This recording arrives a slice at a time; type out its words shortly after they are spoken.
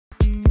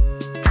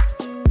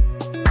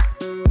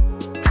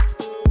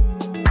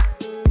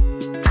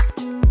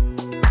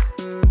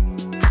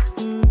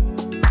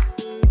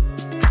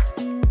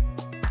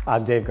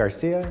I'm Dave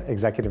Garcia,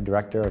 Executive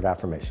Director of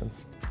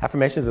Affirmations.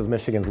 Affirmations is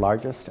Michigan's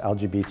largest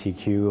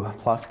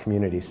LGBTQ+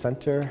 community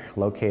center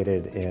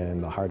located in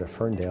the heart of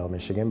Ferndale,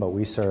 Michigan, but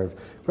we serve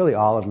really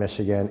all of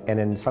Michigan and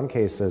in some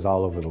cases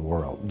all over the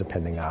world,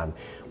 depending on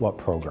what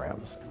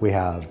programs. We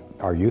have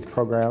our youth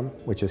program,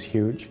 which is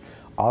huge,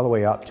 all the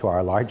way up to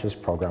our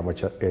largest program,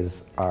 which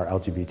is our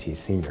LGBT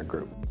senior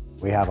group.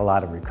 We have a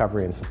lot of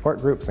recovery and support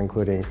groups,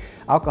 including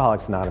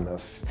Alcoholics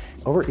Anonymous,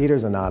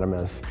 Overeaters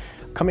Anonymous,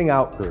 coming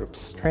out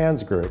groups,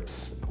 trans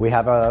groups. We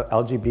have a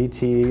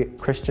LGBT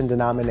Christian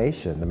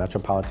denomination, the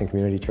Metropolitan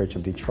Community Church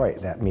of Detroit,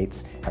 that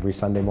meets every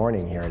Sunday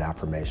morning here at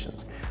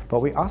Affirmations.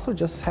 But we also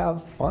just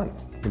have fun.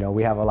 You know,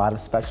 we have a lot of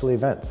special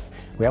events.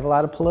 We have a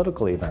lot of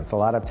political events, a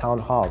lot of town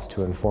halls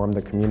to inform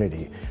the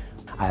community.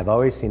 I've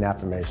always seen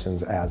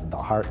Affirmations as the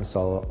heart and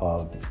soul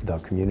of the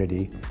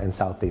community in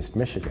Southeast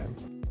Michigan.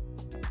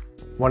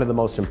 One of the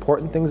most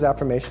important things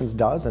Affirmations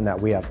does, and that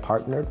we have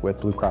partnered with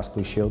Blue Cross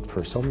Blue Shield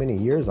for so many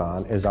years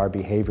on, is our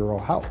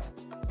behavioral health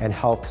and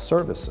health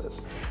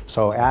services.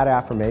 So at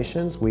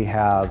Affirmations, we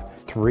have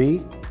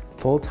 3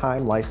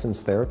 full-time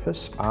licensed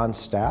therapists on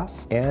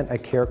staff and a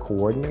care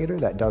coordinator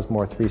that does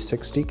more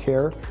 360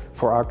 care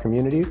for our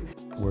community.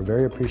 We're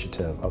very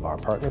appreciative of our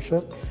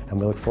partnership, and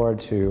we look forward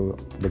to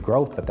the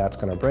growth that that's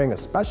going to bring,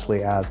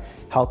 especially as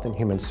Health and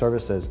Human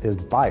Services is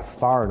by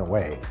far and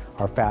away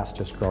our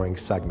fastest growing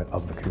segment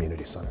of the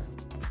community center.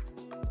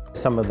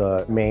 Some of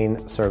the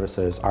main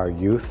services are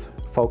youth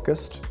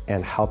focused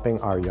and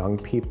helping our young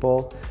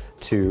people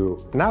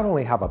to not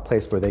only have a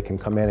place where they can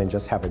come in and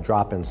just have a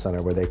drop-in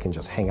center where they can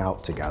just hang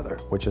out together,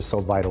 which is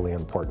so vitally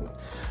important,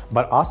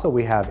 but also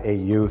we have a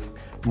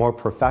youth, more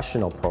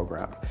professional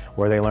program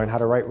where they learn how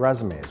to write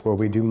resumes, where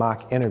we do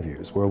mock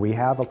interviews, where we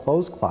have a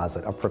clothes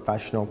closet of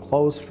professional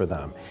clothes for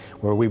them,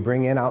 where we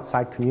bring in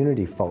outside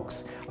community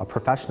folks,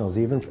 professionals,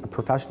 even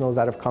professionals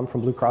that have come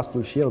from Blue Cross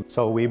Blue Shield.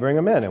 So we bring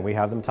them in and we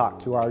have them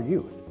talk to our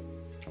youth.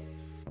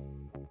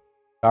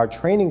 Our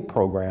training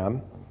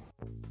program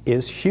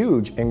is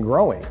huge and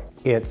growing.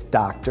 It's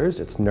doctors,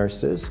 it's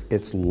nurses,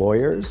 it's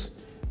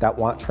lawyers that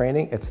want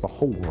training. It's the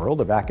whole world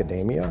of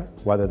academia,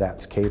 whether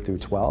that's K through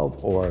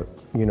 12 or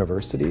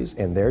universities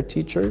and their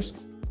teachers.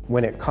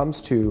 When it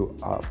comes to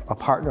a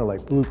partner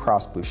like Blue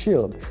Cross Blue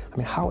Shield, I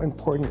mean, how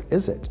important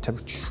is it to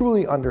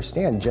truly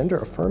understand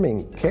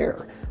gender-affirming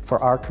care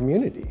for our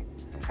community?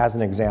 As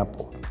an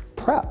example,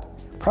 PrEP.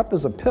 PrEP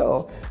is a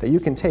pill that you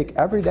can take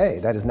every day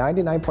that is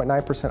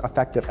 99.9%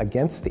 effective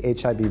against the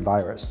HIV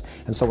virus.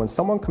 And so when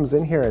someone comes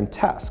in here and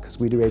tests, because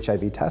we do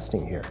HIV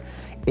testing here,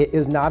 it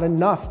is not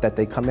enough that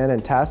they come in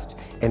and test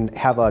and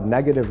have a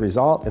negative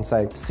result and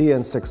say, see you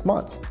in 6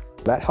 months.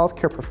 That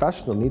healthcare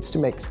professional needs to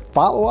make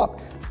follow-up.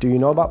 Do you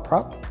know about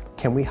PrEP?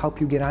 Can we help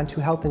you get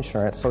onto health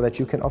insurance so that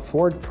you can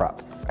afford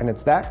PrEP? And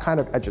it's that kind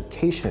of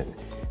education,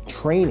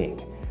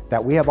 training,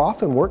 that we have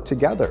often worked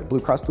together. Blue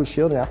Cross Blue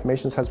Shield and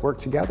Affirmations has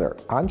worked together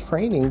on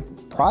training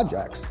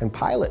projects and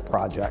pilot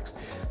projects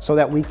so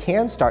that we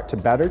can start to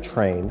better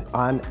train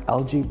on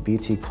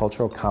LGBT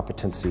cultural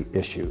competency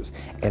issues.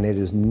 And it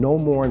is no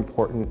more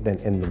important than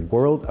in the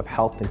world of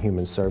health and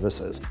human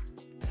services.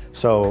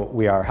 So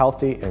we are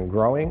healthy and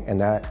growing, and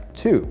that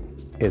too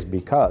is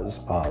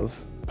because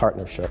of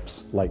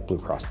partnerships like Blue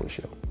Cross Blue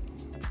Shield.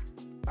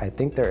 I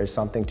think there is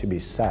something to be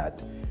said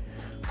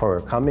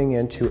for coming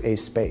into a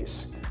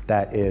space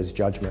that is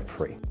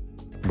judgment-free,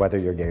 whether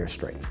you're gay or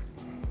straight,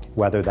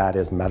 whether that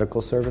is medical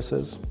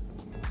services,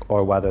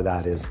 or whether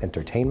that is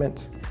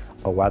entertainment,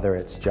 or whether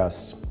it's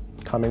just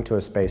coming to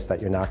a space that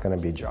you're not going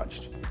to be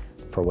judged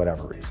for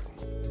whatever reason.